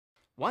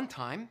One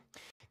time,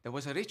 there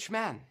was a rich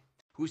man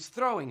who was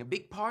throwing a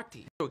big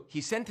party. So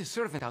he sent his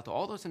servant out to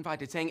all those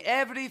invited, saying,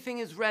 "Everything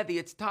is ready,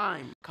 it's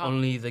time. Come."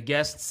 Only the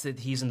guests that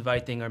he's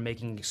inviting are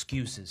making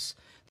excuses.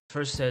 The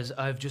first says,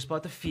 "I've just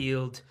bought the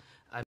field.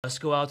 I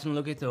must go out and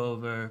look it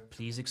over.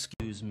 Please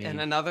excuse me."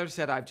 And another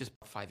said, "I've just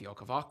bought 5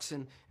 yoke of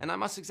oxen, and I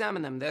must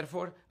examine them,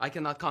 therefore I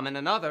cannot come." And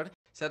another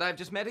said, "I've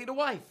just married a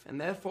wife, and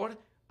therefore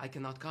I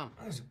cannot come."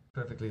 Those are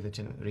perfectly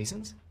legitimate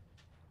reasons.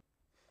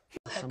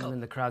 Someone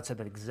in the crowd said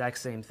that exact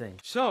same thing.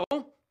 So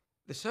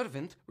the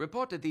servant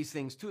reported these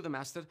things to the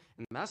master,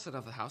 and the master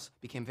of the house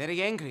became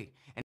very angry.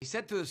 And he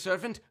said to the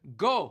servant,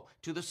 "Go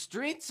to the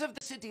streets of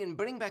the city and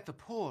bring back the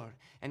poor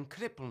and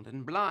crippled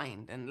and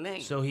blind and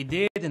lame." So he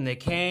did, and they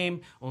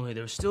came, only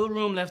there was still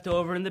room left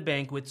over in the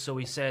banquet, so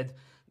he said,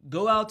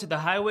 "Go out to the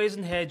highways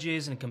and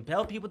hedges and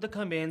compel people to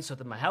come in so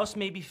that my house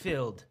may be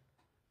filled."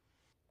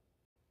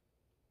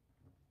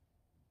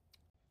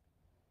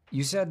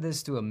 You said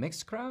this to a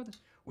mixed crowd?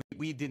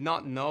 We did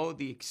not know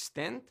the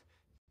extent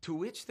to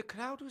which the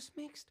crowd was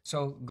mixed.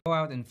 So go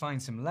out and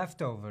find some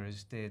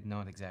leftovers did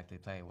not exactly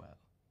play well.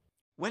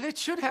 Well, it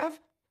should have.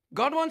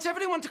 God wants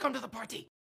everyone to come to the party.